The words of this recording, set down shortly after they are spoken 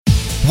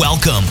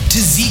Welcome to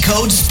Z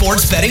Code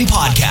Sports Betting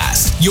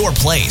Podcast, your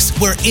place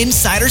where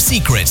insider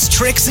secrets,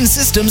 tricks, and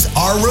systems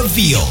are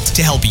revealed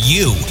to help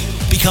you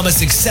become a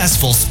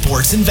successful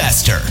sports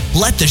investor.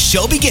 Let the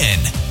show begin.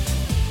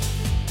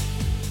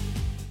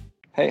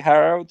 Hey,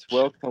 Harout,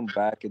 welcome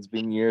back. It's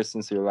been years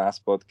since your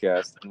last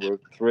podcast, and we're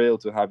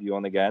thrilled to have you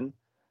on again.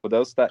 For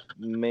those that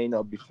may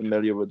not be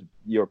familiar with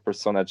your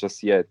persona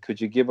just yet, could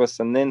you give us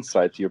an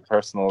insight to your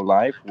personal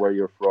life, where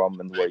you're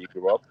from, and where you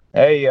grew up?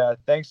 Hey,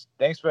 thanks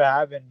for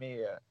having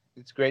me.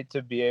 It's great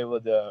to be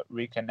able to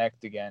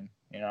reconnect again,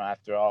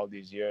 after all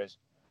these years.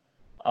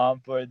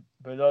 For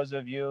those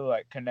of you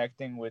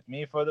connecting with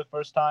me for the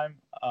first time,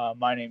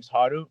 my name's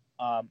Harout.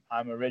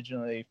 I'm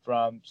originally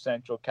from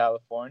Central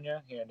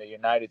California here in the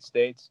United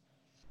States.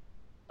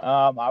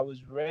 I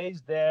was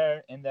raised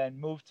there and then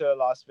moved to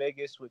Las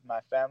Vegas with my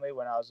family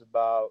when I was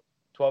about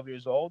 12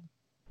 years old.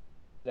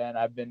 Then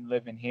I've been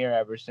living here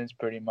ever since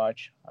pretty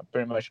much. I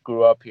pretty much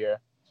grew up here.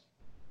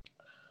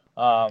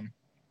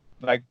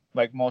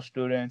 Like most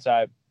students,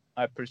 I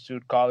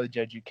pursued college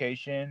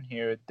education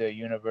here at the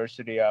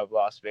University of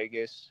Las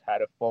Vegas,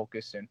 had a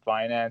focus in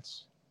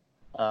finance,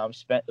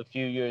 spent a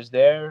few years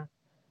there,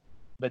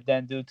 but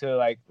then due to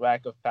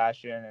lack of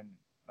passion and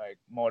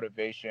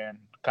motivation,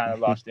 kind of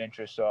lost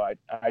interest. So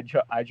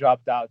I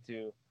dropped out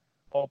to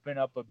open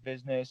up a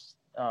business,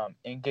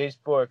 engaged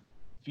for a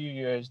few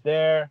years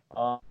there.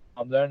 I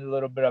learned a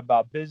little bit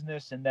about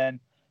business and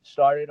then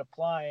started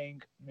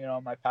applying,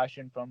 my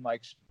passion from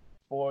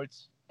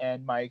sports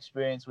and my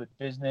experience with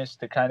business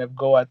to kind of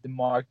go at the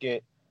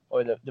market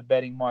or the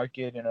betting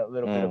market in a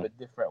little bit of a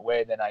different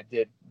way than I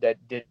did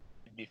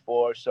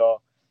before.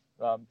 So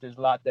there's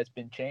a lot that's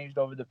been changed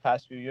over the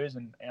past few years,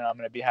 and I'm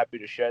going to be happy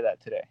to share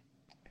that today.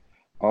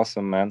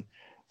 Awesome, man.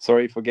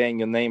 Sorry for getting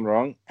your name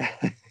wrong.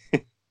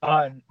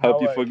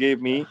 Hope you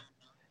forgive me.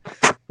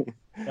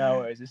 No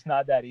worries. It's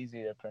not that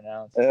easy to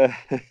pronounce.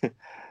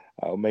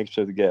 I'll make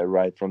sure to get it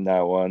right from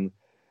now on.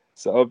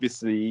 So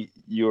obviously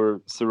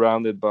you're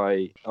surrounded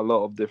by a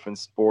lot of different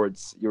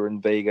sports. You're in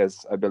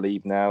Vegas, I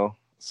believe now.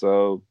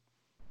 So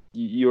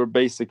you're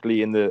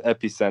basically in the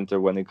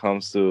epicenter when it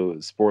comes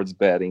to sports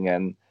betting.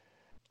 And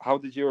how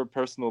did your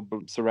personal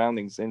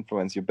surroundings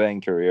influence your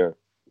betting career?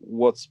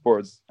 What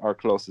sports are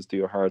closest to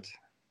your heart?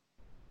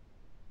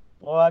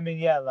 Well, I mean,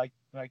 yeah, like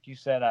you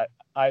said,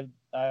 I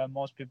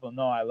most people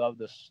know I love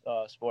the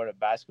sport of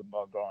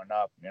basketball growing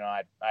up.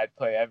 I'd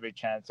play every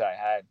chance I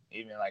had,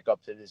 even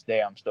up to this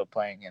day. I'm still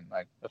playing in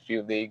a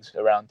few leagues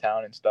around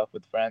town and stuff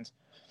with friends.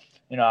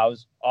 I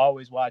was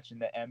always watching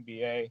the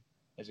NBA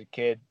as a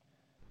kid.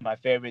 My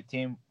favorite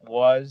team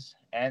was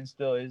and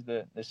still is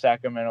the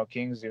Sacramento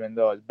Kings, even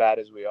though as bad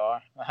as we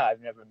are,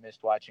 I've never missed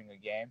watching a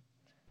game.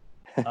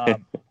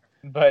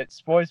 But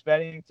sports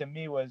betting to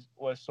me was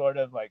sort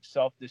of like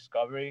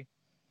self-discovery.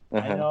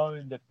 I know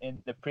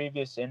in the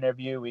previous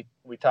interview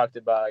we talked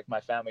about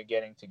my family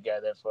getting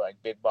together for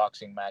big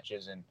boxing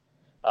matches, and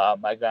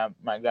my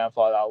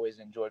grandfather always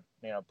enjoyed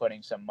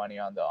putting some money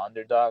on the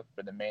underdog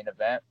for the main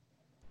event.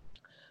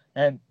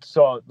 And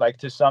so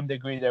to some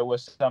degree there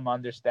was some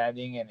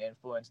understanding and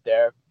influence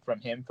there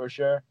from him for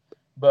sure.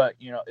 But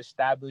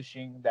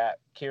establishing that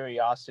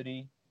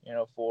curiosity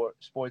for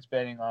sports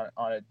betting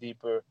on a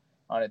deeper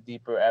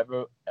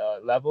ever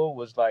level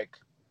was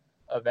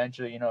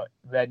eventually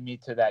led me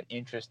to that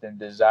interest and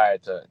desire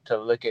to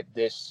look at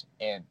this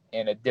in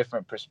a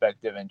different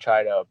perspective and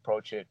try to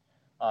approach it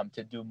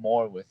to do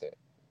more with it.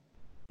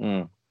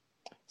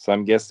 So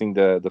I'm guessing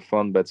the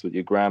fun bets with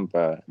your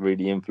grandpa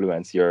really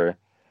influenced your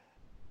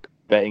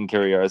betting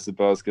career, I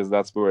suppose, because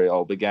that's where it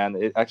all began.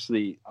 It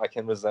actually, I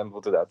can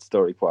resemble to that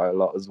story quite a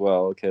lot as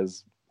well,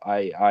 because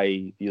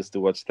I used to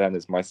watch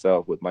tennis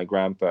myself with my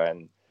grandpa,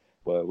 and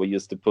we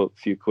used to put a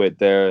few quid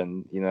there,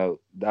 and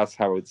that's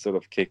how it sort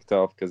of kicked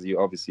off, because you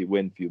obviously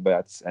win a few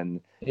bets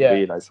and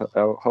realize,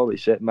 oh, holy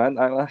shit, man,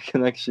 I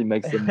can actually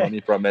make some money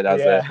from it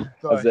as a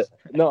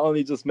not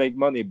only just make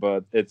money,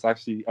 but it's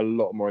actually a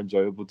lot more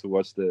enjoyable to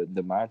watch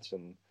the match.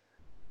 And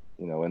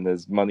when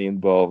there's money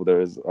involved,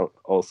 there's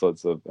all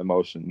sorts of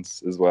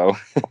emotions as well.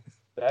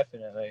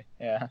 Definitely,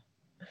 yeah.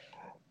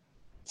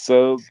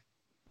 So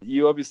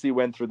you obviously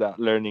went through that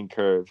learning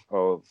curve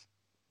of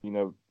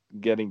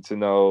getting to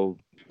know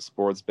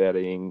sports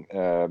betting,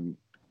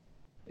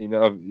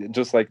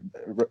 just like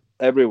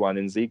everyone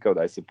in Z Code,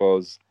 I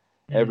suppose.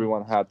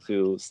 Everyone had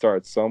to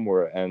start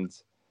somewhere. And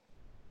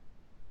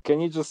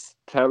can you just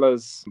tell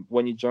us,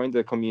 when you joined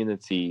the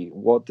community,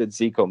 what did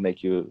Z Code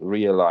make you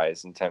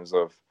realize in terms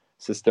of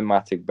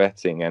systematic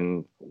betting,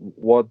 and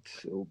what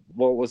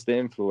was the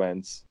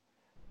influence,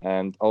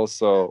 and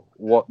also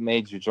what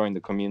made you join the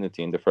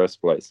community in the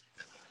first place?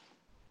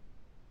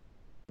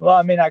 Well,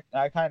 I mean,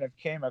 I kind of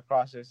came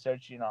across it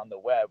searching on the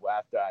web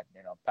after I,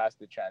 passed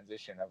the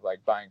transition of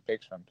buying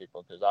picks from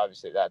people, because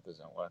obviously that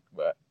doesn't work.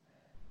 But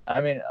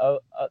I mean,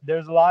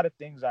 there's a lot of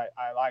things I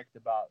liked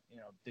about,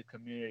 the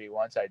community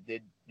once I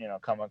did,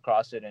 come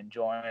across it and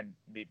join,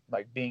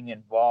 being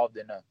involved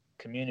in a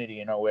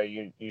community, where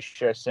you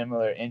share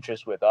similar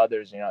interests with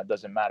others. It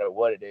doesn't matter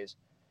what it is.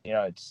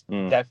 it's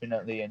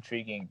definitely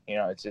intriguing.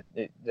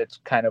 That's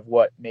kind of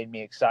what made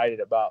me excited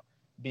about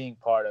being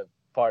part of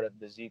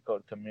the Z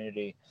Code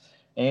community.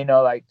 And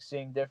like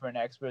seeing different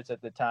experts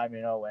at the time,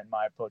 when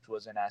my approach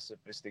wasn't as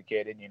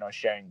sophisticated,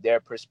 sharing their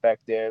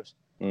perspectives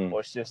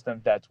or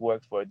systems that's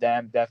worked for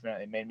them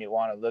definitely made me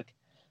want to look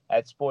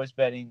at sports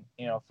betting,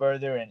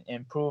 further and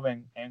improve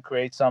and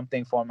create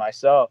something for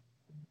myself,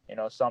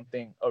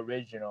 something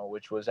original,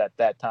 which was at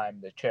that time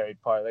the cherry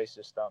parlay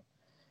system.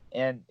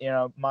 And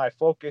my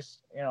focus,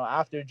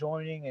 after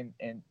joining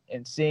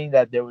and seeing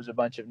that there was a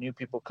bunch of new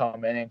people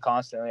coming in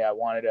constantly, I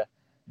wanted to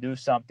do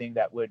something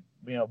that would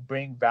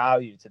bring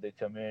value to the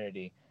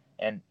community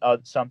and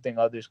something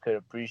others could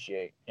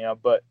appreciate.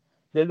 But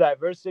the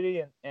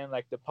diversity and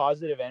like the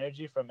positive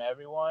energy from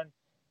everyone,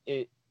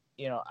 it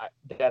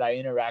that I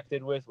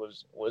interacted with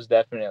was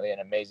definitely an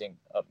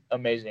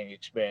amazing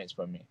experience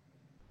for me.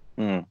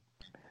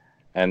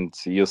 And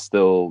you're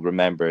still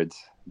remembered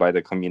by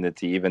the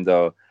community, even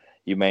though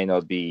you may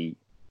not be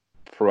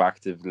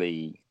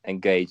proactively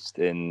engaged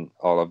in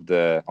all of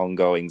the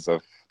ongoings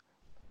of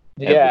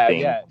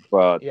everything.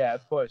 But yeah,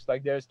 of course.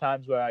 Like there's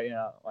times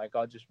where like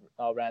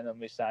I'll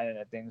randomly sign in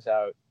at things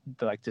out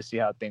to see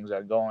how things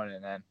are going,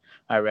 and then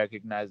I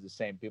recognize the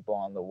same people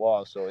on the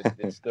wall. So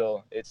it's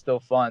still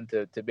fun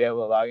to be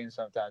able to log in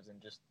sometimes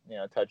and just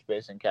touch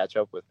base and catch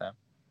up with them.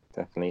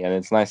 Definitely, and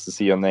it's nice to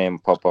see your name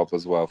pop up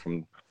as well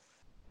from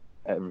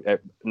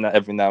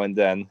every now and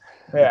then.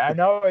 Yeah, I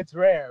know it's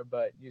rare,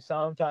 but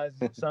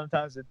sometimes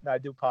I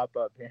do pop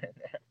up here and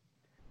there.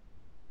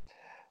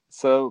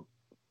 So,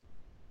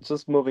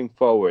 just moving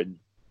forward,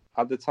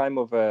 at the time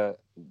of the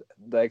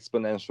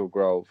exponential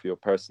growth, your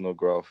personal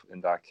growth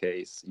in that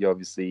case, you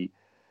obviously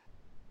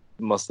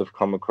must have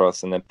come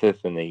across an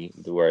epiphany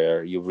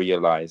where you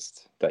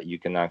realized that you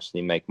can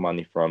actually make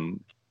money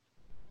from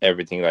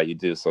everything that you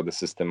do. So the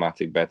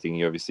systematic betting,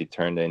 you obviously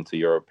turned into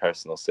your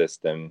personal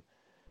system.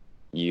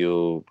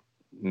 You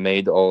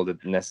made all the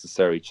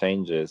necessary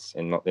changes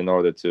in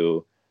order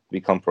to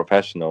become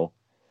professional.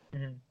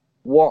 Mm-hmm.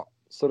 What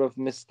sort of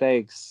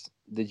mistakes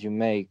did you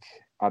make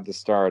at the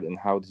start, and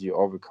how did you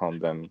overcome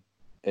them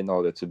in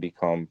order to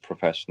become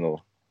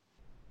professional?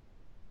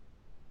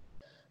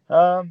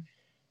 I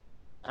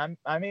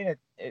mean,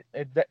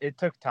 it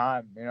took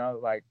time.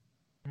 Like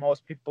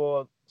most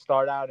people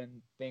start out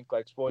and think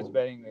like sports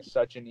betting is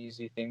such an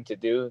easy thing to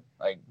do.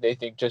 Like they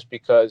think just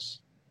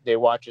because they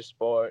watch a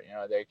sport,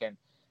 they can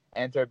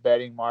enter a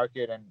betting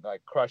market and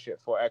like crush it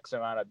for X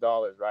amount of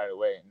dollars right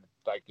away. And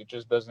like it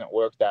just doesn't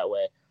work that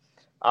way.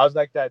 I was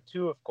like that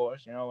too, of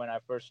course, when I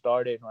first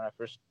started,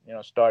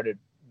 started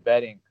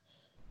betting.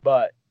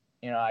 But,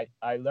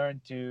 I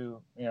learned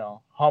to,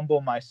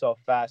 humble myself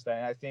fast.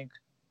 And I think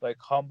like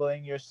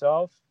humbling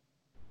yourself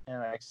and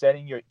like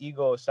setting your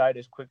ego aside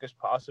as quick as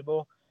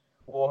possible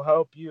will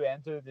help you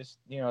enter this,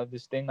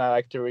 this thing I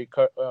like to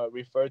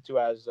refer to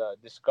as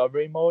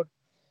discovery mode.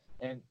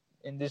 And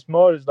in this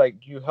mode is like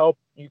you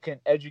can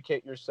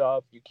educate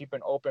yourself, you keep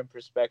an open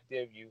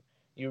perspective, you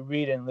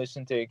read and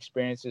listen to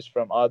experiences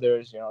from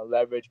others,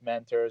 leverage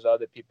mentors,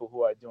 other people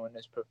who are doing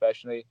this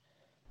professionally,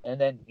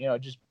 and then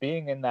just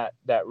being in that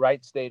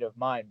right state of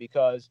mind,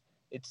 because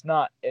it's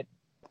not it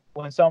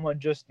when someone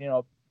just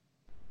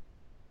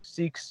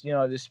seeks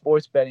the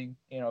sports betting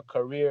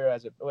career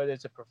as whether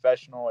it's a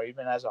professional or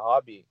even as a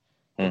hobby,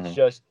 it's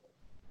just,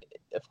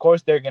 of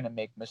course they're going to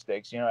make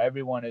mistakes.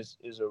 Everyone is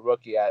a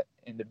rookie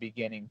in the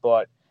beginning,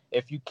 but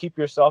if you keep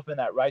yourself in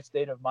that right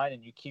state of mind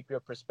and you keep your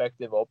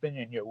perspective open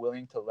and you're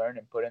willing to learn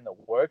and put in the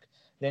work,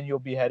 then you'll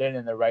be headed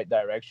in the right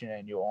direction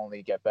and you'll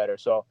only get better.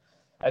 So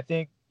I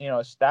think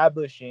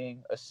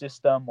establishing a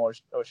system or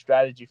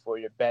strategy for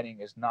your betting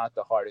is not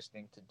the hardest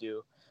thing to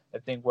do. I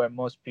think where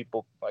most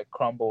people like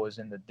crumble is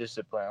in the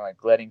discipline,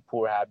 like letting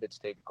poor habits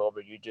take over.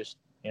 You just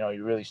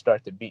you really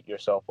start to beat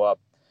yourself up.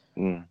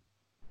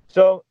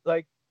 So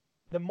like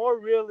the more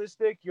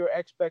realistic your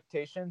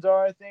expectations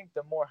are, I think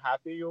the more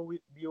happy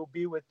you'll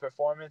be with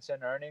performance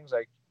and earnings.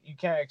 Like you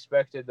can't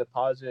expect to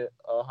deposit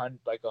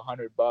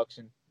 $100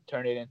 and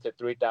turn it into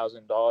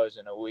 $3,000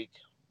 in a week.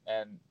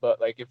 But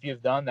like if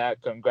you've done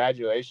that,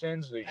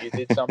 congratulations, you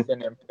did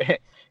something.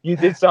 You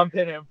did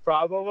something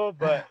improbable.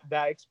 But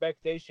that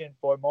expectation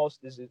for most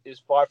is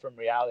far from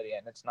reality,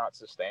 and it's not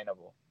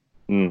sustainable.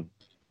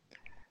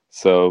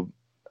 So,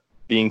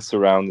 being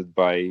surrounded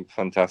by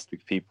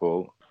fantastic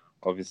people,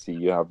 obviously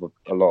you have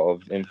a lot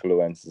of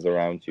influences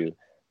around you,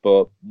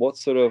 but what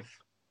sort of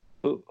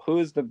who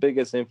is the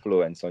biggest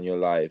influence on your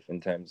life in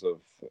terms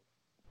of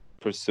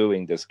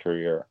pursuing this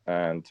career,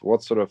 and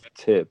what sort of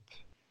tip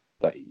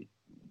that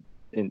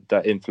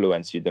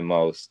influenced you the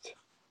most,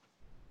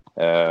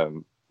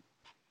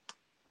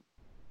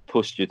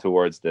 pushed you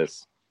towards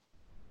this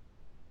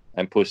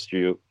and pushed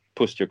your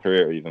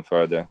career even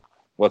further?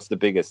 What's the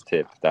biggest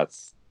tip?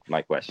 That's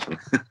my question.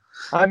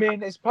 I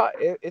mean, it's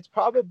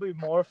probably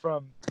more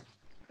from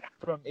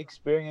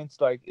experience.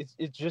 Like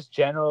it's just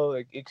general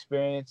like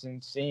experience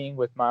and seeing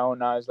with my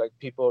own eyes, like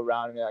people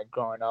around me, like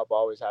growing up,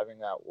 always having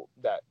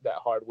that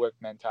hard work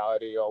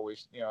mentality,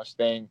 always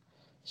staying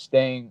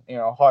staying,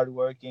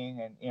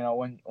 hardworking. And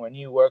when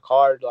you work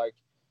hard, like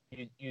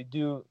you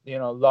do,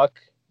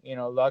 luck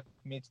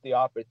meets the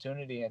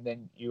opportunity, and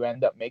then you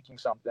end up making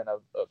something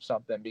of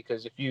something.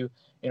 Because if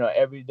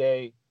every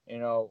day,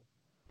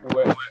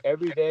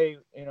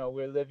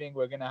 we're living,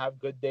 we're gonna have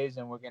good days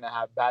and we're gonna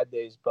have bad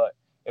days. But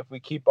if we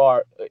keep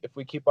our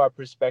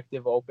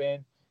perspective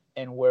open,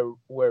 and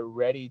we're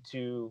ready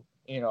to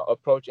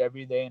approach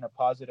every day in a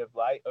positive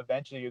light,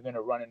 eventually you're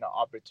gonna run into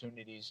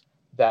opportunities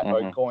that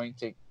are Mm-hmm. going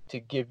to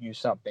give you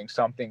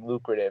something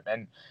lucrative.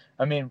 And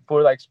I mean,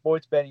 for like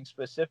sports betting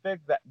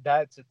specific,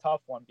 that's a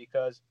tough one,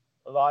 because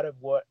a lot of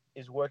what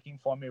is working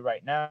for me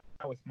right now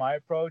with my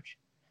approach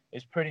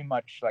is pretty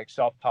much like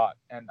self-taught.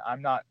 And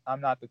I'm not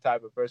the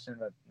type of person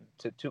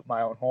to toot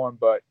my own horn,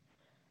 but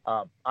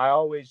I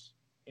always,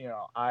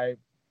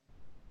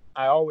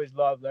 I always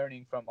love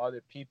learning from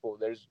other people.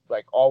 There's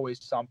like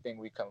always something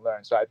we can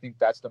learn. So I think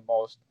that's the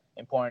most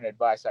important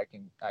advice I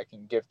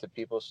can give to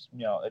people.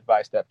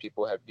 Advice that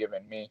people have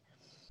given me.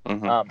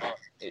 Mm-hmm. Um,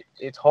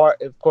 it's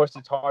hard. Of course,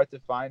 it's hard to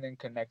find and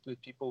connect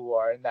with people who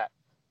are in that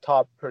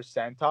top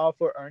percentile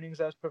for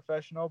earnings as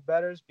professional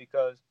bettors,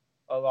 because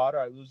a lot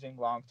are losing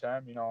long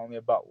term. Only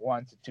about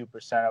 1 to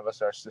 2% of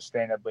us are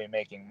sustainably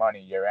making money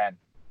year end.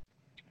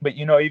 But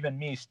even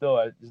me, still,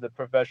 as the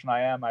professional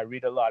I am, I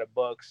read a lot of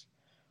books,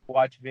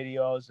 watch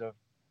videos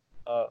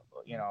of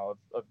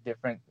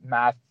different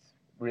math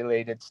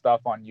related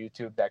stuff on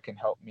YouTube that can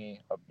help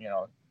me,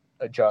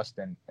 adjust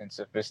and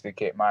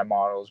sophisticate my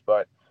models.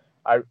 But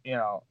a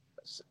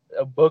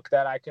book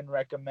that I can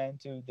recommend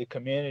to the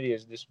community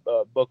is this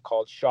book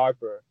called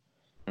Sharper.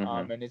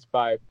 Mm-hmm. And it's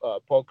by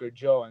Poker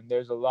Joe, and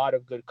there's a lot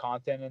of good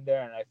content in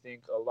there, and I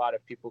think a lot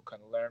of people can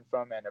learn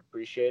from and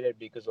appreciate it,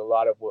 because a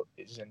lot of what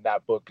is in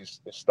that book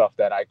is the stuff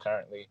that I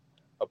currently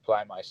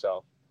apply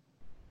myself.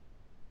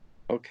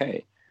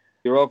 Okay.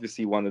 You're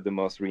obviously one of the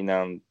most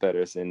renowned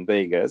bettors in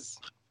Vegas,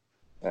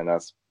 and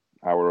that's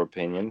our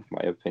opinion,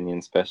 my opinion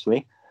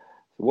especially.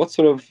 What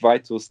sort of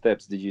vital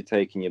steps did you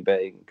take in your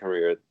betting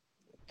career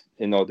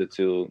in order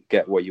to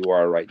get where you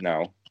are right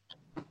now?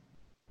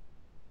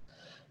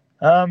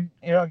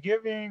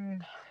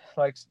 Giving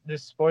like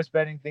this sports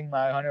betting thing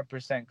my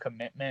 100%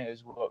 commitment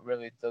is what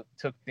really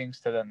took things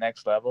to the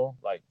next level.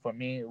 Like for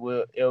me,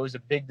 it was a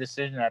big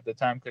decision at the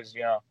time, because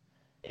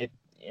it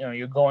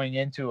you're going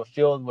into a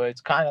field where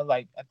it's kind of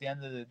like, at the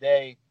end of the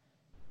day,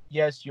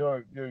 yes,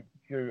 you're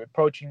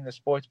approaching the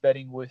sports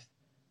betting with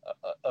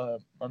a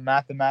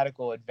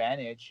mathematical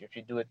advantage if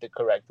you do it the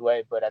correct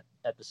way. But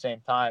at the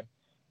same time,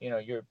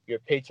 your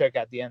paycheck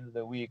at the end of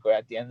the week, or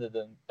at the end of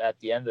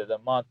the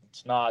month,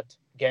 it's not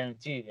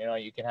guaranteed.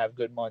 You can have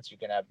good months, you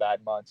can have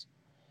bad months.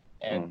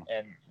 and Mm.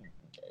 and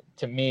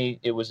to me,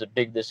 it was a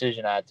big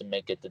decision I had to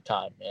make at the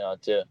time,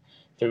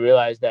 to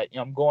realize that,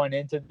 I'm going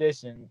into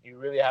this and you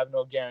really have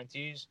no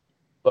guarantees,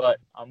 but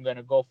I'm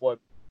gonna go for it,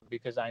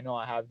 because I know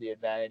I have the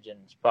advantage, and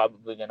it's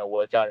probably gonna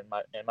work out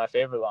in my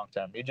favor long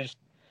term. You just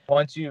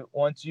once you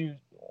once you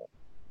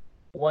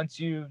once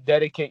you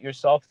dedicate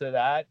yourself to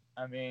that,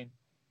 I mean,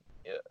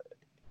 uh,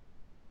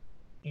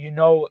 you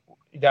know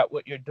that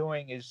what you're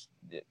doing is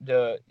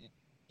the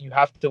you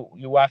have to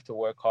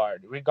work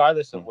hard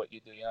regardless of Mm. what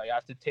you do. You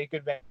have to take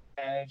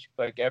advantage,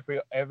 like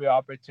every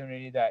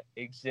opportunity that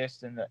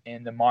exists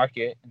in the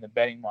market, in the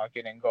betting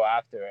market, and go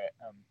after it.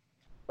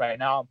 Right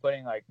now I'm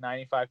putting like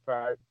 95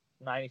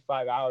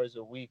 hours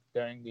a week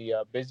during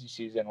the busy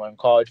season, when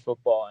college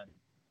football and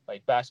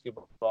like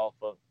basketball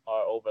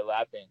are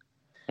overlapping.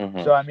 So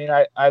Mm-hmm. I mean,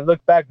 I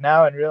look back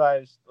now and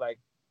realize, like,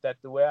 that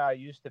the way I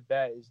used to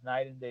bet is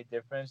night and day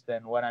difference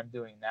than what I'm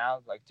doing now.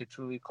 Like, to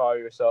truly call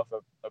yourself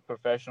a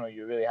professional,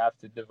 you really have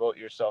to devote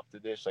yourself to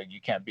this. Like,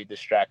 you can't be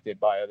distracted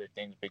by other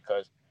things,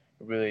 because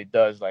it really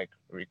does like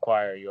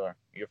require your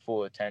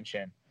full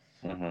attention.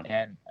 Mm-hmm.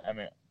 And I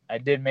mean, I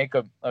did make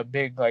a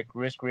big like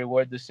risk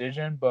reward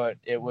decision, but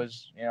it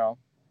was,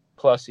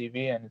 plus EV,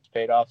 and it's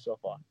paid off so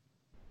far.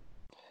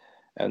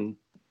 And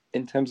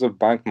in terms of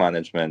bank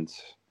management,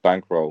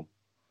 bankroll,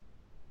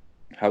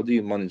 how do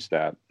you manage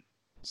that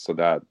so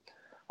that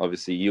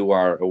obviously you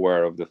are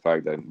aware of the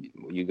fact that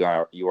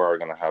you are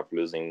going to have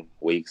losing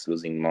weeks,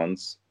 losing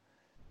months,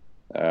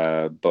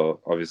 but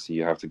obviously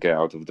you have to get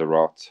out of the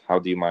rut. How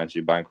do you manage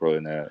your bankroll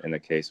in a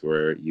case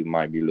where you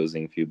might be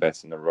losing a few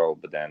bets in a row,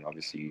 but then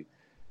obviously,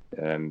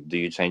 do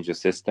you change your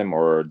system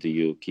or do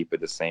you keep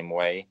it the same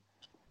way?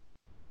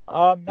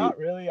 You, Not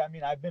really. I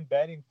mean, I've been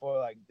betting for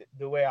like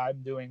the way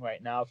I'm doing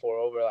right now for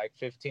over like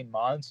 15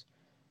 months,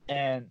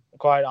 and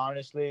quite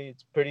honestly,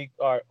 it's pretty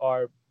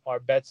our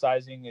bet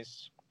sizing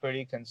is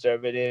pretty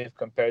conservative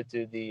compared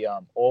to the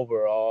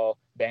overall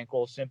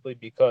bankroll, simply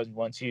because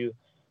once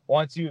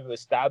you've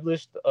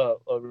established a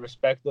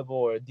respectable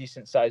or a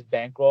decent sized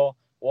bankroll,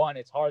 one,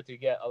 it's hard to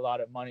get a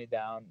lot of money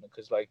down,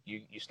 because like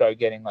you start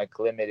getting like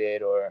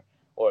limited, or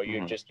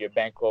Mhm. your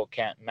bankroll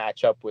can't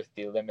match up with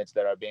the limits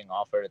that are being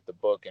offered at the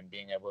book, and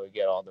being able to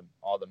get all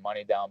the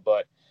money down.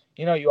 But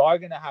you are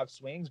going to have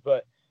swings,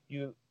 but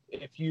you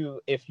if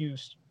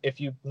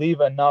you leave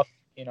enough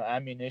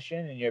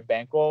ammunition in your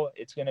bankroll,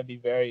 it's going to be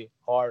very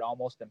hard,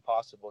 almost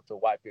impossible to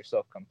wipe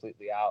yourself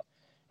completely out.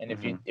 And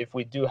if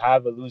we do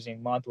have a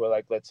losing month where,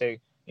 like, let's say,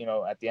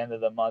 at the end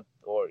of the month,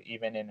 or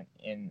even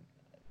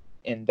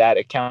in that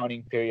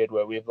accounting period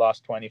where we've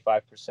lost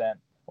 25%,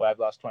 or I've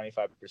lost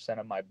 25%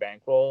 of my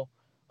bankroll,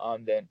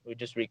 then we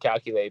just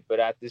recalculate. But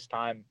at this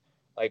time,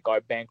 like,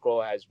 our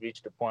bankroll has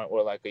reached a point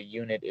where, like, a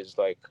unit is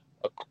like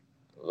a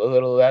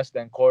little less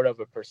than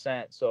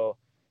 1/4%. So,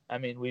 I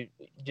mean, we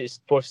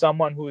just, for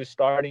someone who is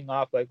starting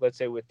off, like, let's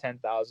say with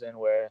 10,000,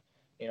 where,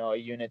 a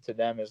unit to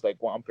them is like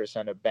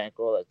 1% of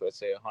bankroll, like, let's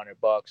say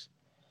 $100.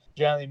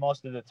 Generally,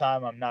 most of the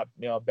time, I'm not,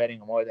 betting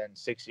more than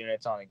 6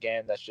 units on a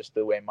game. That's just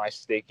the way my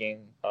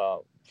staking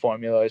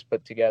formula is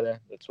put together.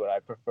 That's what I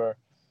prefer.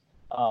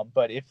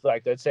 But if,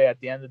 like, let's say at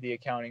the end of the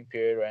accounting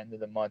period or end of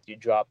the month, you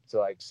drop to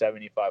like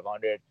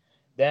 7,500,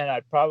 then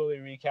I'd probably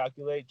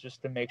recalculate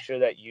just to make sure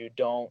that you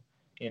don't,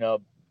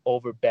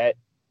 over bet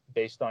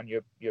based on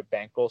your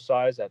bankroll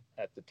size at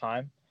the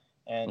time,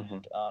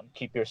 and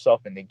keep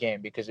yourself in the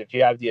game. Because if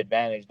you have the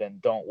advantage, then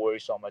don't worry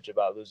so much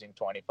about losing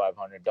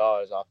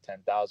 $2,500 off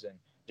 10,000.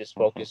 Just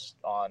focus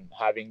on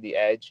having the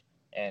edge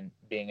and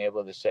being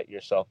able to set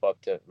yourself up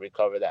to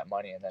recover that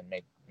money and then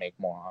make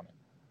more on it.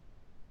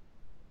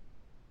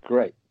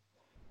 Great.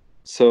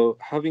 So,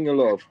 having a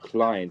lot of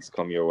clients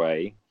come your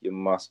way, you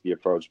must be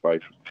approached by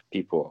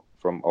people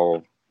from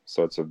all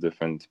sorts of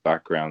different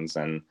backgrounds,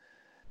 and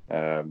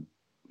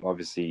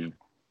obviously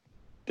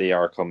they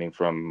are coming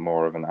from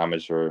more of an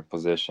amateur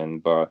position.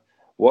 But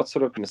what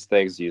sort of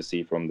mistakes do you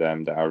see from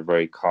them that are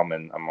very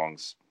common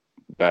amongst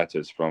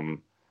bettors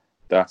from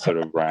that sort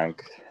of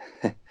rank?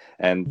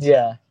 And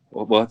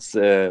what's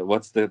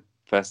the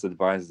best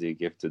advice do you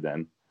give to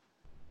them?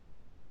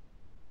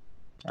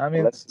 I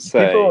mean, let's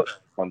say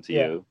come to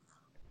you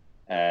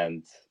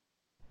and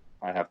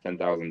I have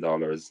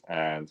 $10,000,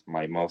 and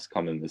my most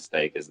common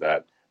mistake is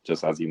that,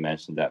 just as you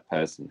mentioned, that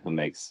person who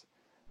makes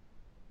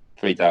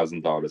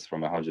 $3,000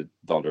 from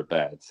 $100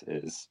 bet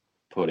is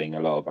putting a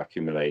lot of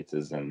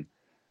accumulators and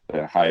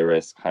high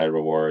risk, high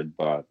reward,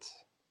 but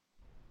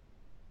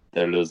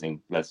they're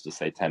losing, let's just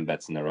say, 10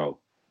 bets in a row.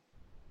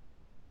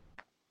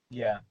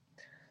 Yeah.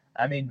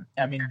 I mean,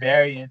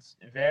 variance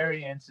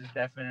is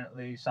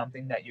definitely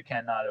something that you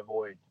cannot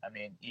avoid. I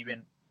mean,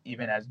 even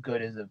as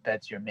good as the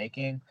bets you're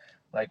making,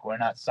 like, we're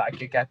not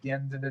psychic at the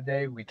end of the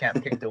day. We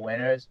can't pick the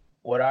winners.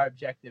 What our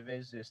objective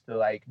is to,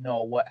 like,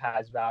 know what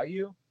has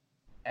value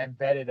and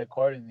bet it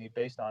accordingly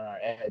based on our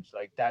edge.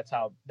 Like, that's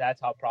how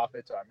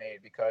profits are made.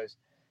 Because,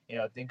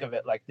 think of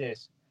it like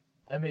this.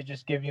 Let me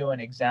just give you an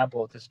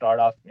example to start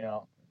off,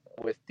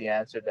 with the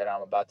answer that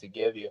I'm about to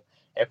give you.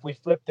 If we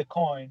flip the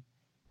coin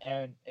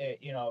and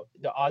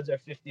the odds are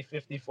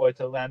 50-50 for it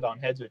to land on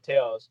heads or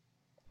tails,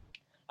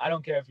 I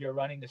don't care if you're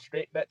running a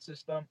straight bet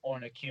system or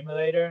an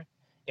accumulator.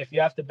 If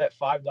you have to bet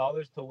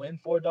 $5 to win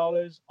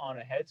 $4 on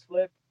a heads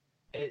flip,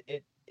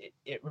 it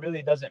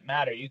really doesn't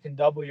matter. You can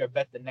double your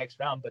bet the next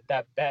round, but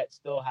that bet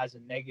still has a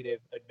negative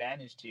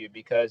advantage to you,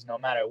 because no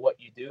matter what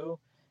you do,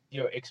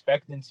 your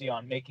expectancy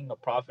on making a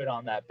profit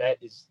on that bet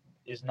is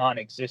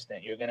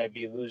non-existent. You're going to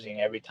be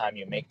losing every time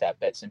you make that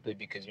bet, simply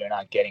because you're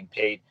not getting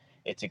paid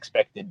its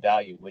expected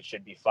value, which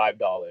should be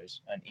 $5,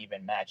 an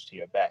even match to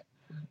your bet.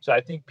 So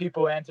I think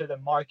people enter the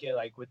market,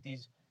 like, with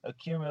these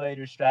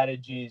accumulator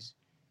strategies,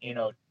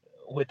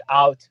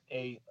 without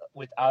a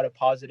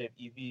positive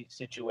EV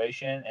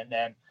situation, and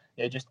then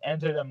they just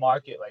enter the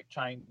market, like,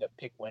 trying to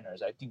pick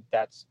winners. I think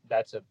that's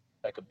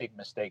a big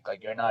mistake.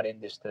 Like, you're not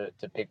in this to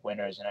pick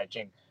winners, and I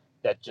think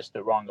that's just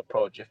the wrong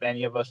approach. If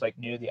any of us, like,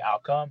 knew the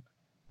outcome,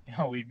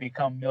 we'd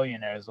become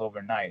millionaires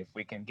overnight if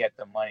we can get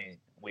the money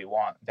we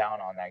want down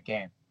on that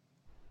game.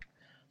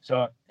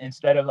 So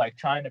instead of, like,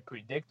 trying to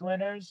predict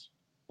winners,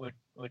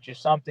 which is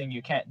something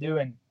you can't do,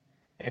 and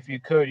if you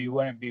could, you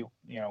wouldn't be,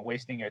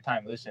 wasting your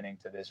time listening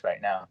to this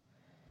right now.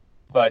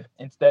 But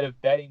instead of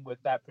betting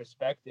with that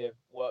perspective,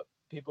 what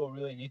people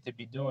really need to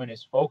be doing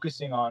is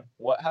focusing on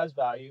what has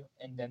value,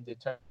 and then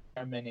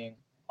determining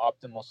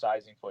optimal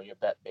sizing for your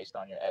bet based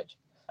on your edge.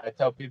 I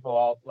tell people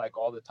all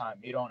the time,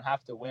 you don't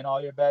have to win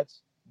all your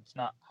bets. It's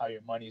not how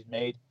your money's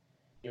made.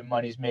 Your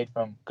money's made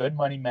from good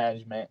money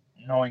management,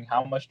 knowing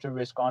how much to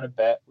risk on a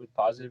bet with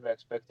positive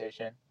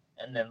expectation,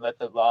 and then let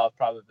the law of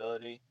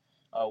probability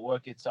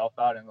work itself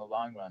out in the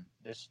long run.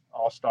 This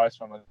all starts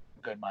from a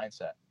good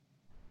mindset.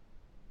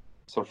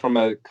 So, from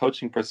a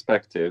coaching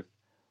perspective,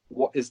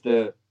 what is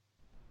the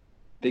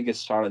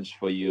biggest challenge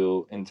for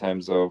you in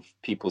terms of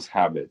people's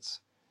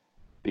habits?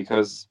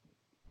 Because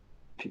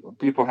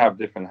people have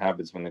different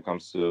habits when it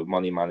comes to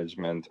money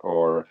management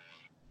or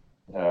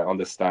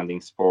understanding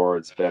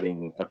sports,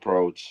 betting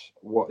approach.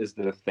 What is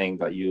the thing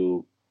that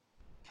you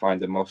find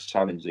the most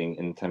challenging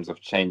in terms of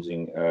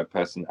changing a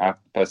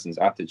person's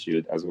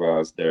attitude as well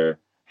as their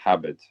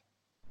habit?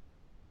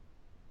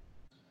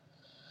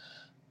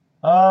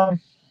 I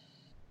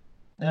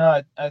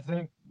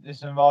think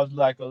this involves,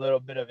 like, a little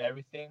bit of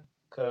everything,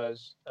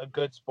 because a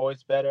good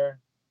sports bettor,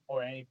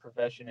 or any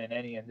profession in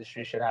any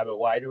industry, should have a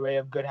wide array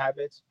of good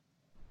habits.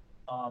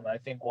 I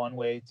think one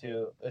way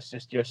to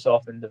assist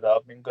yourself in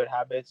developing good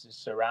habits is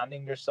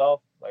surrounding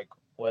yourself, like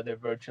whether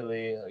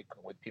virtually, like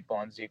with people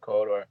on Z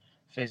Code, or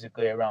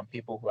physically around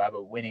people who have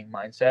a winning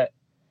mindset,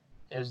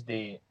 is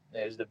the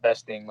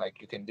best thing like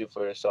you can do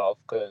for yourself.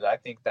 Because I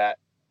think that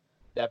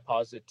that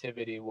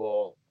positivity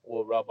will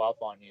rub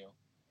off on you.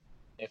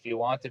 If you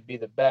want to be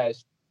the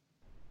best,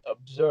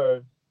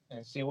 observe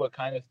and see what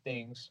kind of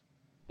things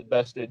the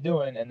best are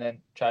doing, and then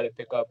try to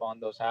pick up on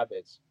those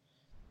habits.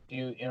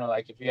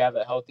 Like if you have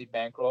a healthy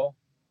bankroll,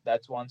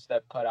 that's one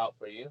step cut out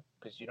for you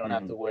because you don't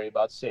have Hmm. to worry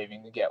about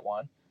saving to get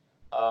one.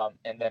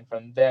 And then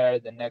from there,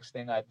 the next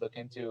thing I'd look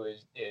into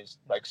is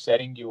like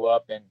setting you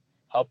up and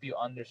help you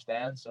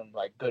understand some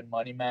like good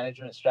money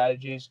management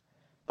strategies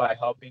by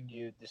helping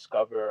you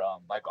discover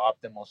like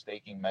optimal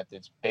staking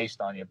methods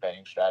based on your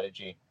betting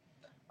strategy.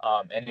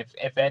 And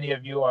if any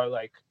of you are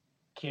like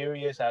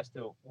curious as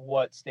to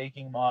what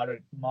staking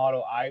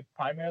model I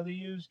primarily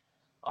use,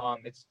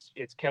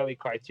 it's Kelly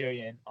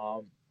Criterion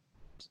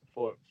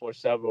for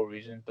several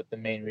reasons, but the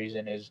main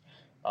reason is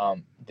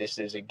this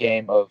is a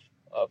game of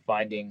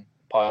finding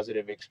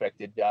positive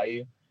expected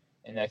value,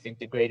 and I think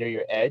the greater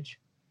your edge,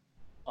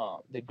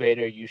 the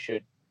greater you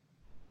should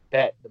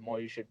bet, the more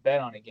you should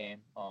bet on a game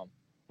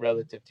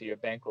relative to your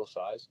bankroll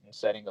size and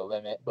setting a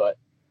limit. But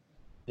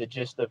the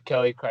gist of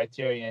Kelly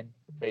Criterion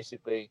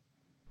basically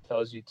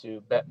tells you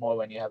to bet more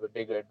when you have a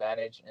bigger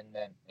advantage, and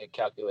then it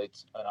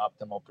calculates an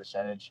optimal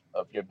percentage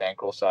of your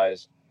bankroll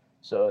size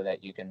so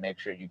that you can make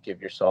sure you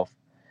give yourself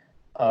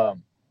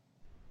um,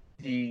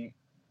 the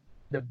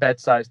the bet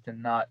size to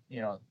not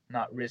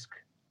risk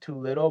too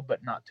little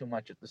but not too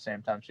much at the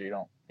same time, so you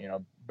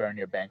don't burn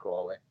your bankroll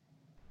away.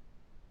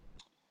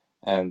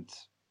 And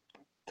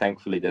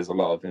thankfully, there's a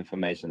lot of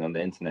information on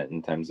the internet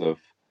in terms of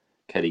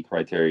Kelly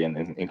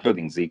criterion,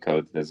 including Z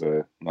code. There's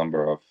a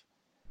number of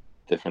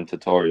different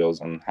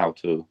tutorials on how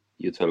to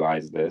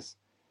utilize this.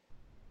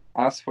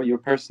 As for your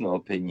personal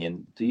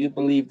opinion, do you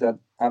believe that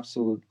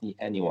absolutely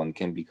anyone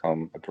can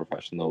become a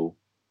professional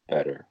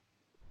bettor?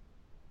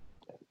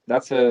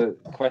 That's a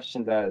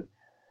question that,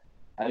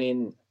 I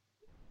mean,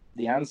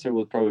 the answer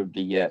would probably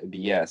be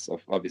yes,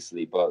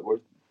 obviously, but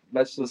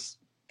let's just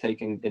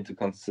take into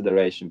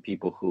consideration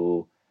people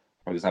who,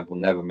 for example,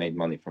 never made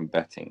money from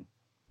betting.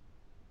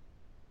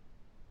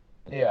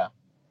 Yeah.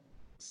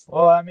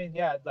 Well, I mean,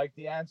 yeah, like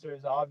the answer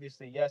is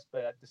obviously yes,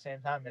 but at the same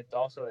time, it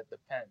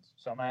depends.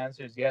 So my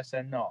answer is yes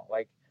and no.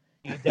 Like,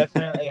 you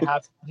definitely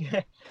have. I mean,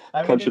 it's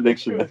the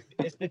Contradiction. truth.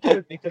 It's the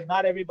truth because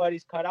not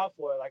everybody's cut out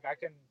for it. Like I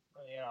can,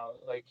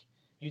 like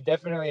you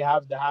definitely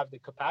have the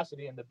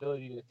capacity and the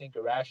ability to think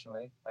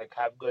irrationally, like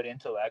have good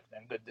intellect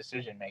and good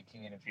decision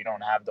making. And if you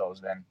don't have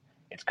those, then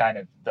it's kind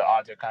of the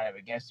odds are kind of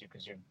against you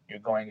because you're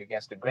going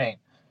against the grain.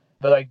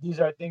 But like these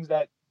are things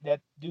that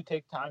do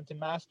take time to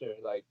master.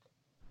 Like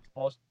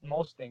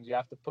most things you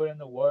have to put in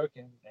the work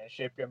and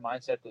shape your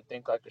mindset to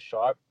think like a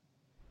sharp.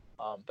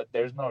 But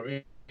there's no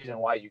reason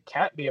why you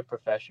can't be a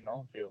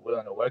professional if you're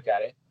willing to work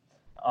at it.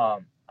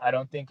 I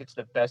don't think it's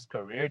the best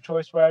career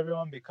choice for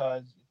everyone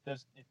because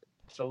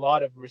it's a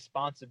lot of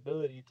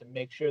responsibility to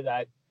make sure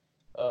that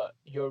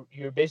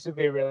you're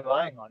basically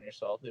relying on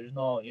yourself. There's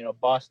no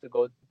boss to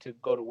go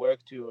to work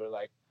to, or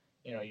like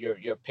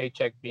your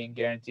paycheck being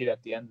guaranteed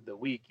at the end of the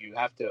week. You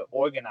have to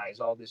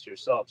organize all this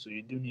yourself, so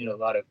you do need a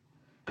lot of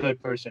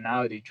good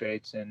personality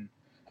traits. And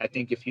I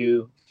think if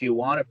you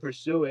want to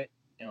pursue it,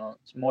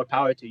 it's more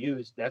power to you.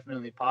 It's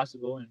definitely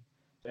possible. And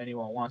if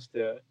anyone wants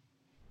to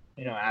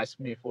ask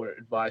me for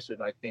advice or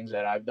like things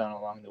that I've done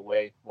along the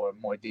way for a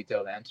more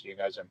detailed answer, you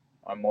guys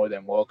are more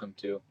than welcome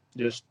to.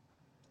 Just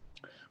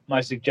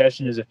my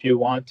suggestion is if you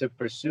want to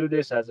pursue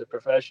this as a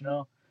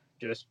professional,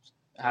 just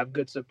have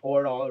good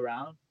support all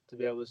around to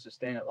be able to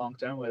sustain it long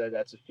term, whether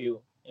that's a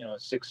few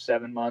 6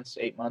 7 months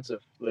 8 months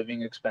of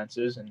living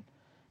expenses and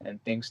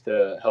things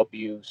to help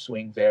you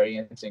swing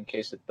variance in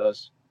case it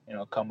does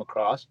come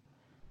across.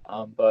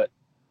 But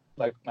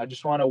like I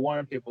just want to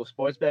warn people,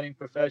 sports betting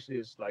professionally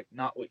is like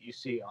not what you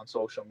see on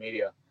social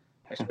media.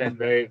 I spend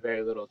very,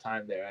 very little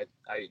time there.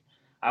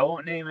 I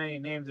won't name any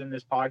names in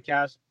this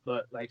podcast,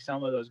 but like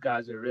some of those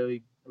guys are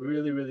really,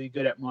 really, really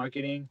good at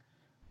marketing,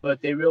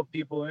 but they reel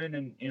people in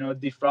and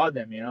defraud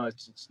them.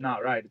 It's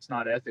not right. It's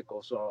not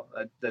ethical. So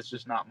that's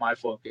just not my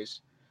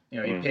focus.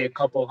 Mm. You pay a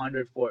couple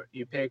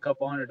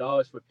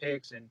 $100 for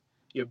picks, and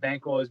your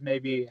bankroll is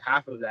maybe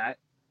half of that,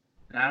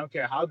 and I don't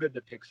care how good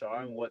the picks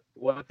are and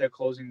what their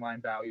closing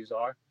line values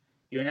are.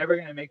 You're never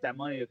going to make that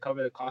money to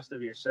cover the cost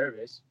of your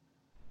service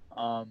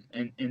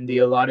in the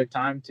allotted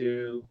time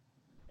to,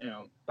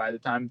 by the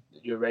time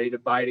you're ready to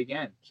buy it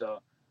again.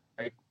 So,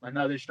 like,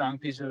 another strong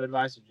piece of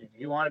advice is if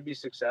you want to be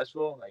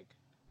successful, like,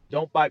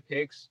 don't buy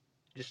picks.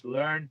 Just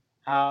learn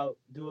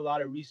do a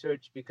lot of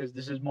research because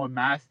this is more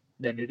math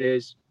than it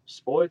is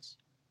sports.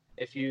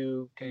 If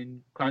you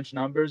can crunch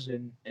numbers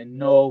and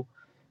know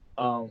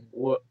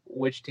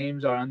which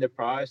teams are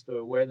underpriced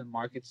or where the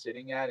market's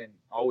sitting at, and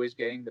always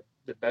getting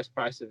the best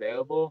price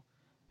available,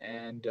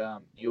 and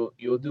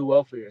you'll do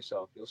well for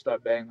yourself. You'll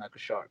start betting like a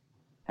shark.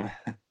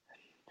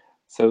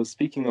 So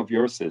speaking of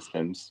your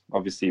systems,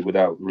 obviously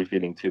without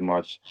revealing too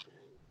much,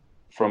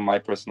 from my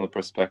personal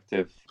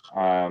perspective,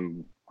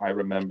 I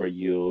remember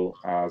you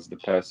as the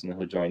person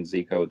who joined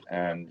Zcode,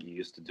 and you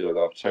used to do a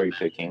lot of cherry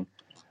picking.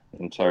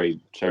 And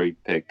cherry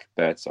pick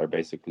bets are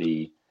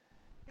basically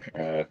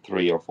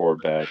 3 or 4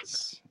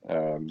 bets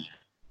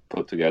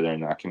put together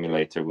in an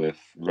accumulator with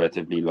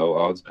relatively low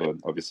odds, but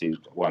obviously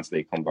once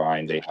they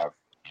combine, they have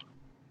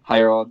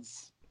higher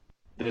odds.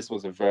 This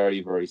was a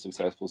very, very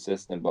successful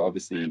system, but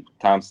obviously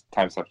times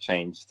have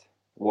changed.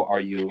 What are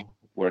you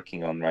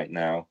working on right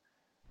now,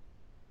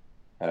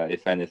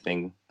 if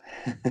anything?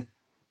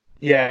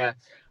 Yeah,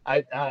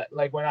 I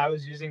like when I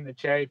was using the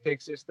cherry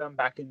pick system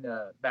back in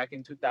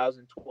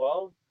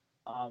 2012.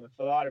 If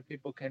a lot of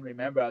people can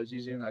remember, I was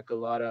using like a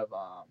lot of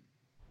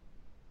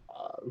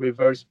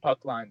reverse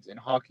puck lines in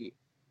hockey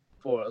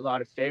for a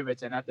lot of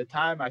favorites. And at the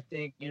time, I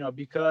think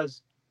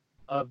because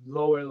of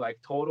lower like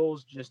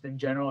totals just in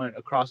general and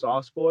across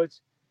all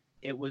sports,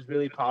 it was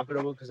really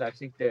profitable because I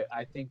think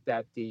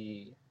that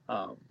the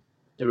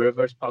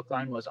reverse puck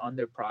line was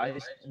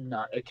underpriced and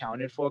not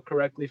accounted for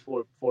correctly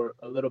for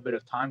a little bit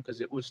of time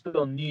because it was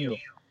still new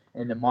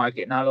in the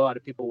market. Not a lot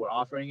of people were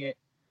offering it,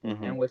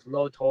 Mm-hmm. and with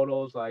low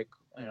totals like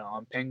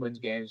on Penguins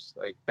games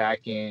like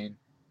back in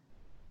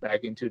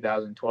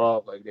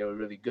 2012, like they were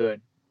really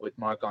good with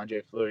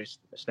Marc-Andre Fleury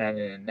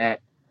standing in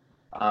net,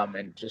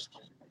 and just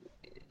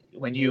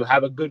when you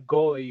have a good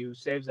goalie who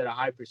saves at a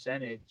high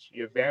percentage,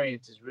 your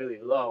variance is really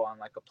low on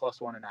like a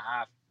 +1.5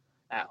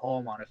 at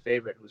home on a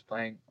favorite who's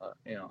playing,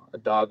 a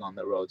dog on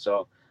the road.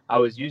 So I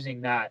was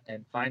using that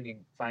and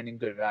finding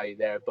good value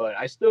there. But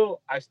I still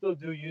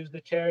do use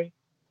the cherry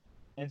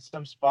in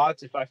some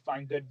spots if I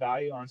find good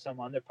value on some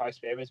underpriced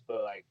favorites.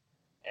 But like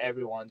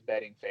everyone's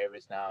betting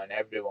favorites now, and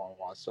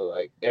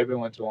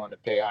everyone's willing to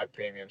pay high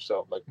premium.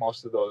 So like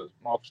most of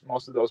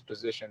those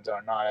positions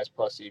are not as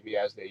plus EV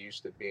as they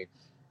used to be.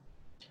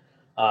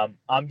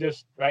 I'm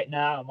just right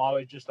now. I'm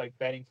always just like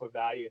betting for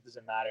value. It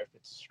doesn't matter if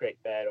it's a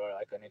straight bet or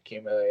like an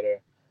accumulator.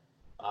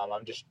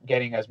 I'm just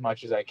getting as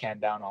much as I can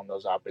down on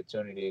those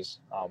opportunities.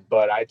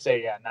 But I'd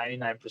say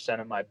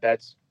 99% of my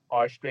bets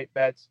are straight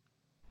bets,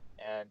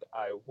 and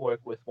I work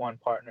with one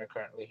partner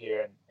currently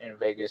here in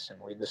Vegas, and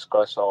we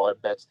discuss all our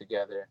bets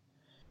together.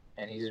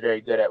 And he's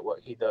very good at what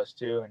he does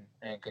too,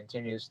 and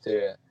continues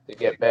to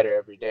get better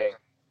every day.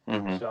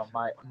 Mm-hmm. So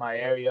my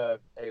area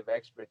of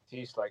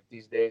expertise like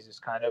these days is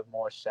kind of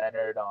more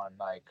centered on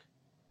like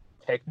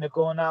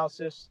technical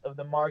analysis of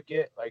the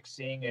market, like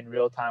seeing in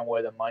real time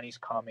where the money's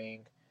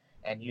coming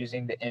and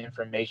using the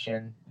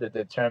information to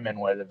determine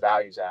where the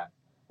value's at,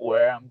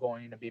 where I'm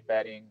going to be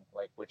betting,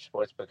 like which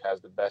sportsbook has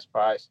the best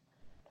price,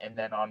 and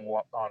then on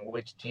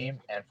which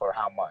team and for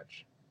how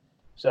much.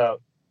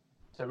 So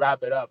to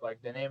wrap it up, like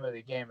the name of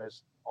the game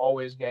is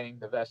always getting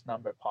the best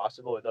number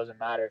possible. It doesn't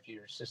matter if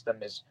your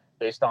system is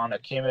based on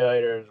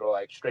accumulators or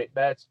like straight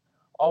bets.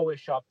 Always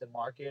shop the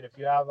market. If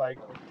you have like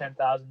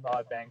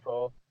 $10,000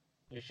 bankroll,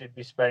 you should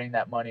be spreading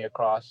that money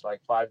across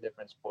like 5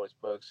 different sports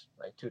books,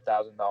 like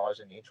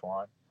 $2,000 in each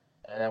one.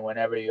 And then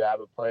whenever you have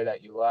a play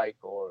that you like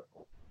or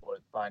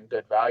find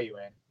good value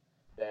in,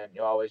 then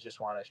you always just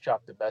want to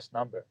shop the best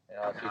number.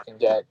 If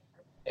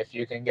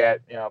you can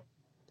get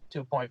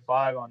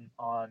 2.5 on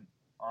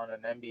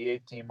an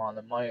NBA team on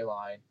the money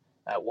line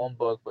at one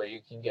book, but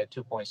you can get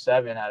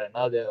 2.7 at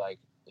another. Like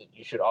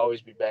you should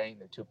always be betting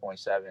the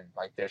 2.7.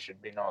 Like there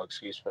should be no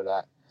excuse for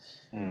that.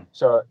 Mm.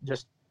 So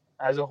just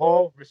as a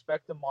whole,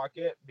 respect the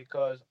market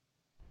because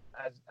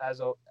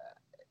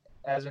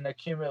as an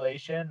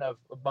accumulation of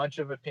a bunch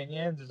of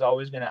opinions is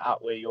always going to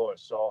outweigh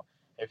yours. So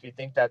if you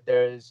think that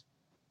there is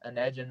an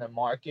edge in the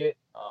market,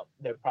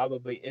 there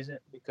probably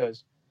isn't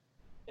because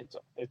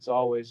it's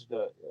always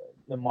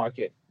the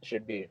market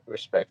should be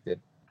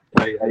respected.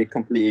 I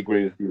completely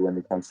agree with you when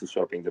it comes to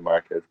shopping the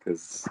market,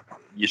 because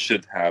you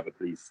should have at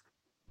least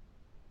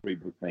 3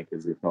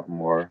 bookmakers, if not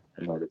more,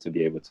 in order to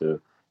be able to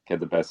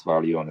get the best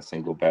value on a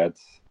single bet.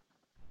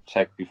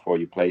 Check before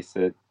you place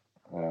it,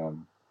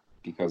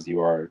 because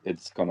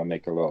it's gonna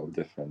make a lot of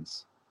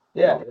difference.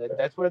 Yeah,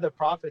 that's where the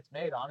profit's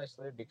made,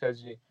 honestly,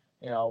 because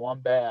one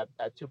bet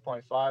at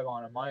 2.5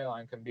 on a money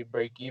line can be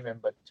break even,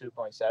 but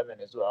 2.7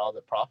 is where all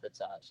the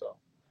profits at. So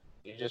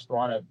you just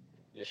want to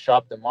just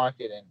shop the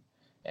market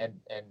and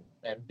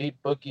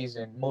beat bookies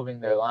in moving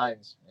their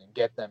lines and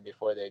get them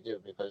before they do,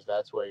 because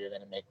that's where you're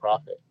going to make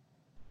profit.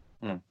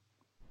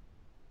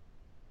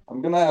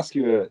 I'm gonna ask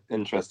you an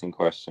interesting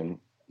question.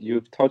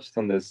 You've touched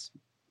on this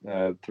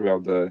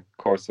throughout the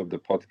course of the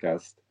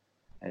podcast,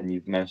 and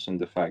you've mentioned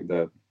the fact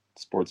that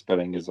sports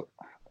betting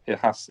it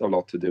has a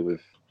lot to do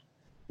with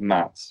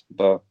maths.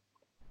 But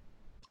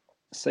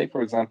say,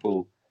 for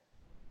example,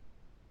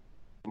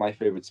 my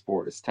favorite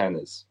sport is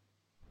tennis,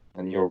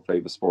 and your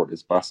favorite sport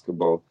is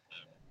basketball.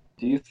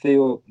 Do you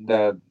feel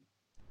that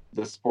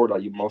the sport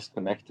that you're most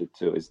connected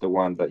to is the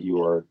one that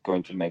you are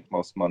going to make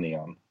most money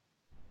on?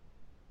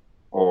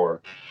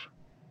 Or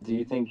do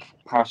you think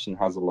passion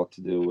has a lot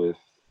to do with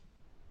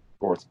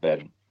sports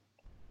betting?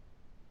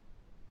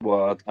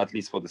 Well, at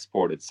least for the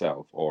sport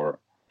itself, or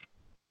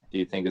Do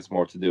you think it's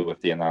more to do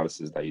with the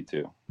analysis that you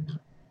do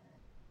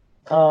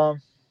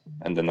Um,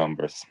 and the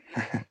numbers?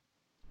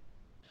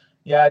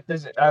 yeah, it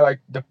doesn't. I like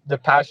the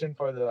passion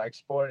for the like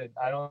sport.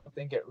 I don't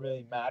think it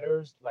really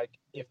matters. Like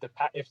if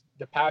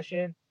the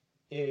passion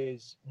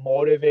is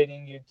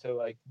motivating you to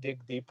like dig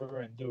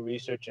deeper and do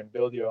research and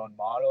build your own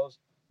models,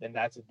 then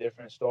that's a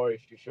different story.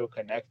 If you feel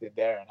connected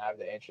there and have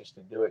the interest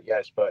to do it,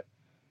 yes. But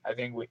I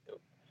think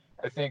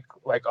I think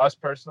like us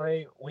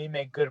personally, we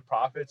make good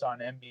profits on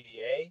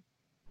NBA.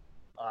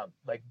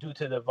 Like due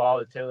to the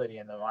volatility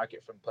in the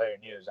market from player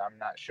news. I'm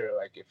not sure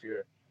like if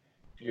you're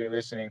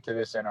listening to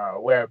this and are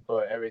aware,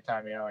 but every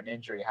time an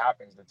injury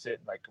happens, that's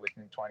it. Like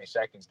within 20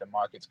 seconds, the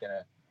market's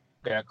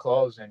gonna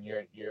close, and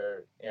you're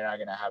not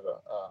gonna have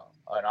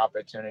an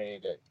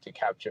opportunity to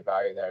capture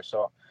value there.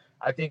 So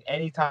I think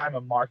anytime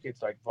a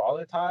market's like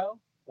volatile,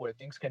 where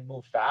things can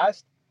move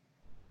fast,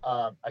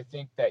 I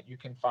think that you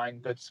can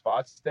find good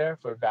spots there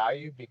for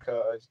value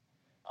because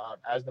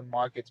as the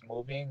market's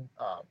moving,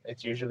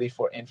 it's usually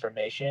for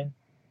information,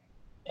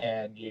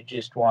 and you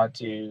just want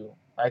to.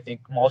 I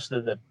think most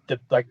of the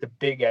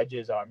big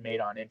edges are made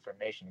on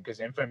information because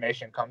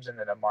information comes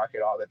into the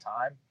market all the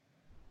time.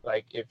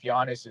 Like if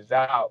Giannis is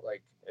out,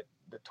 like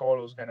the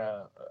total is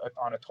gonna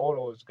on a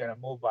total is gonna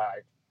move by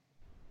like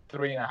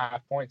 3.5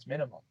 points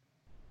minimum.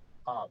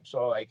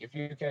 So like if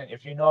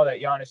you know that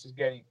Giannis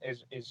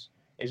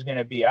is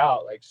gonna be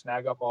out, like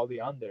snag up all the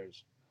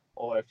unders,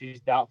 or if he's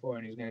doubtful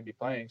and he's gonna be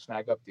playing,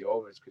 snag up the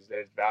overs because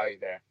there's value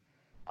there.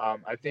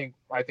 I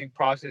think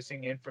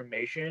processing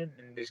information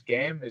in this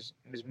game is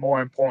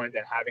more important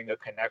than having a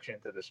connection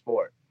to the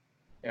sport.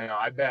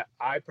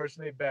 I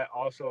personally bet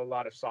also a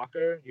lot of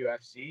soccer,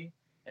 UFC,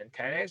 and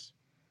tennis.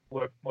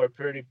 We're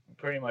pretty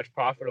much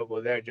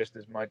profitable there just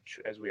as much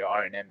as we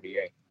are in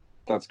NBA.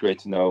 That's great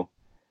to know.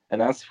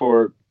 And as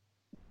for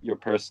your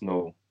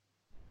personal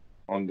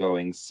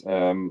ongoings,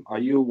 are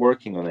you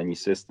working on any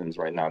systems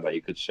right now that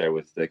you could share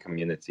with the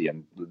community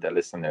and the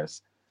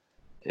listeners?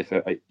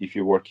 If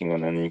you're working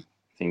on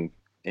anything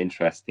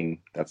interesting,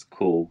 that's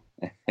cool,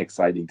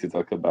 exciting to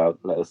talk about,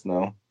 let us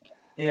know.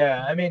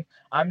 Yeah, I mean,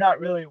 I'm not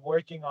really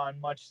working on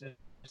much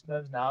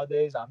systems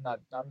nowadays. I'm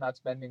not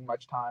spending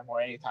much time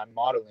or any time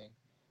modeling.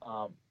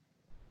 Um,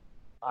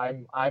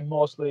 I'm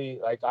mostly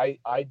like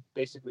I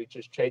basically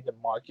just trade the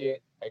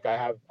market. Like I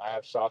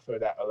have software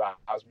that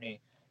allows me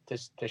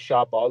to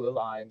shop all the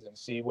lines and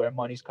see where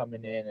money's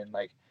coming in and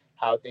like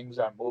how things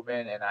are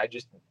moving. And I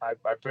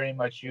pretty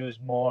much use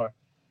more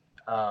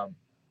um,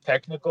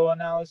 technical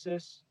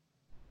analysis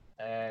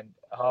and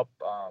help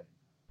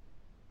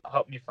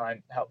me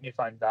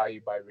find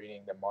value by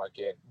reading the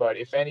market. But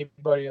if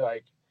anybody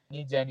like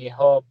needs any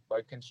help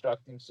like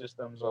constructing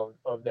systems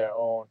of their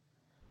own,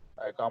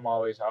 like I'm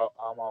always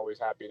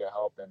happy to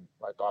help and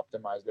like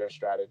optimize their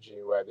strategy,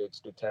 whether it's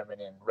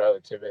determining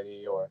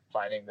relativity or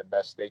finding the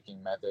best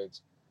staking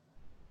methods.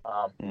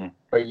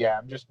 But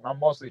yeah, I'm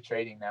mostly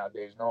trading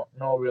nowadays.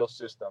 No real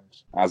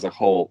systems. As a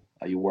whole,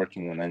 are you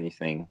working on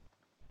anything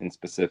in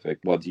specific?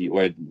 Where do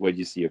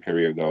you see your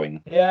career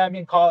going? Yeah, I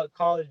mean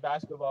college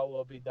basketball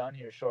will be done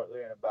here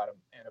shortly in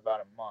about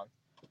a month.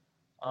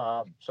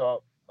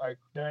 So like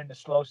during the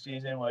slow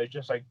season where it's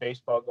just like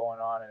baseball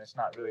going on and it's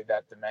not really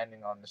that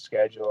demanding on the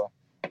schedule,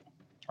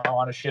 I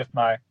want to shift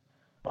my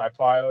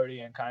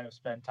priority and kind of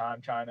spend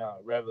time trying to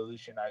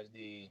revolutionize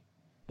the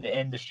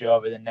industry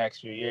over the next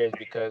few years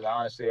because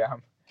honestly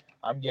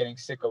I'm getting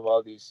sick of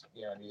all these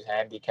these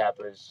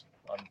handicappers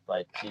on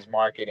like these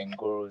marketing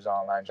gurus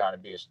online trying to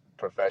be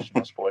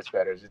professional sports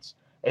bettors.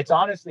 It's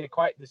honestly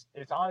quite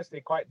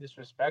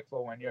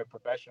disrespectful when you're a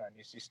professional and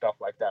you see stuff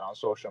like that on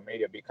social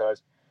media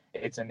because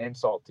it's an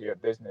insult to your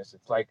business.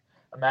 It's like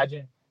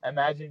imagine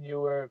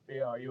you were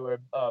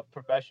a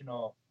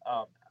professional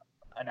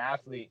an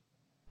athlete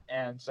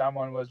and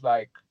someone was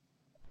like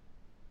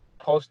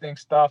posting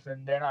stuff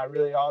and they're not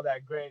really all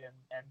that great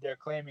and they're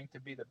claiming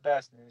to be the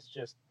best and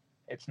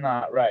it's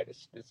not right.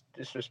 It's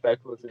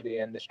disrespectful to the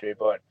industry.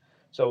 But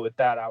so with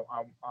that,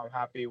 I'm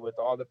happy with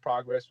all the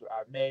progress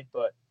I've made,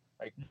 but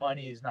like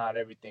money is not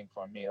everything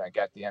for me. Like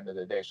at the end of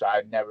the day, so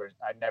I never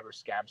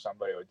scam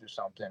somebody or do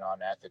something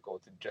unethical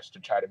to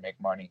try to make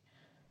money.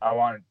 I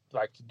want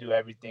like to do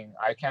everything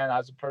I can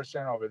as a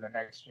person over the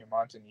next few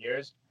months and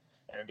years,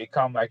 and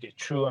become like a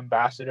true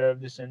ambassador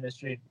of this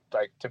industry,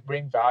 like to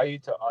bring value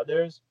to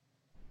others,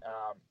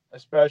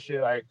 especially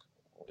like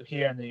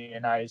here in the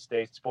United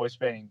States, sports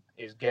betting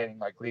is getting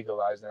like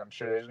legalized, and I'm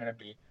sure there's going to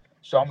be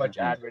so much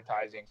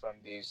advertising from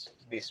these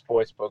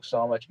sports books,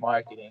 so much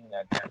marketing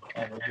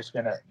and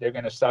they're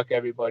gonna suck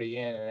everybody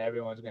in, and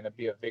everyone's gonna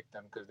be a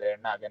victim because they're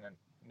not gonna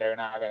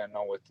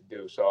know what to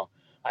do. So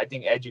I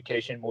think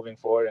education moving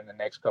forward in the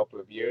next couple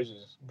of years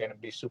is gonna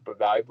be super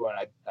valuable, and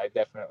I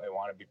definitely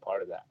want to be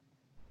part of that.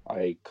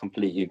 I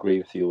completely agree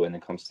with you when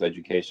it comes to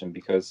education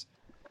because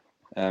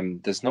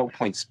there's no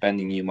point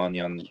spending new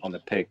money on a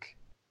pick.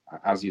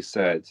 As you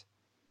said,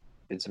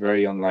 it's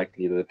very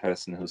unlikely that the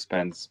person who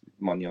spends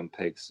money on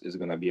picks is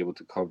going to be able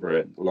to cover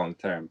it long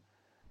term.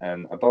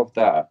 And above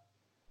that,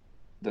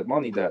 the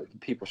money that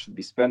people should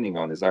be spending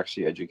on is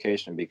actually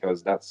education,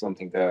 because that's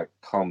something that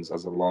comes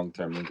as a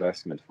long-term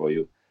investment for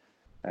you.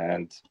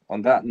 And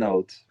on that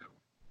note,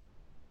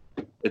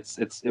 it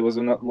was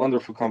a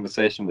wonderful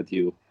conversation with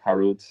you,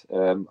 Harout.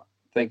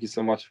 Thank you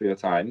so much for your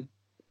time.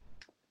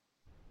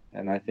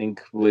 And I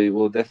think we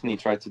will definitely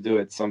try to do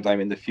it sometime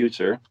in the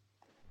future.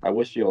 I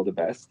wish you all the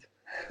best.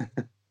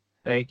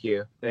 Thank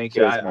you.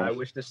 Cheers, I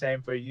wish the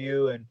same for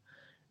you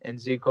and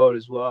Z Code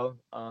as well.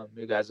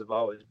 You guys have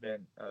always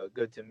been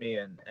good to me,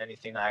 and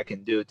anything I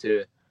can do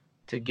to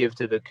give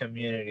to the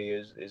community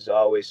is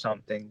always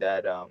something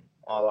that I'll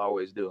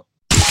always do.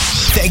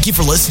 Thank you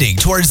for listening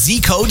to our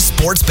Z Code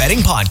Sports Betting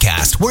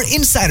Podcast, where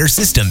insider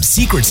systems,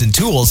 secrets, and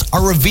tools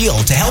are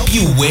revealed to help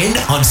you win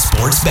on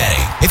sports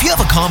betting. If you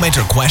have a comment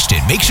or question,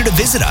 make sure to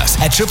visit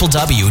us at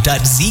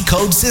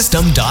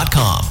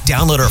www.zcodesystem.com.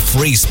 Download our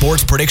free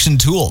sports prediction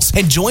tools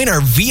and join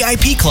our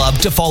VIP club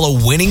to follow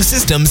winning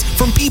systems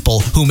from people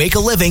who make a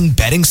living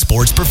betting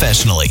sports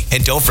professionally.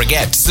 And don't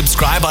forget to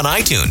subscribe on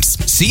iTunes.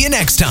 See you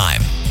next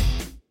time.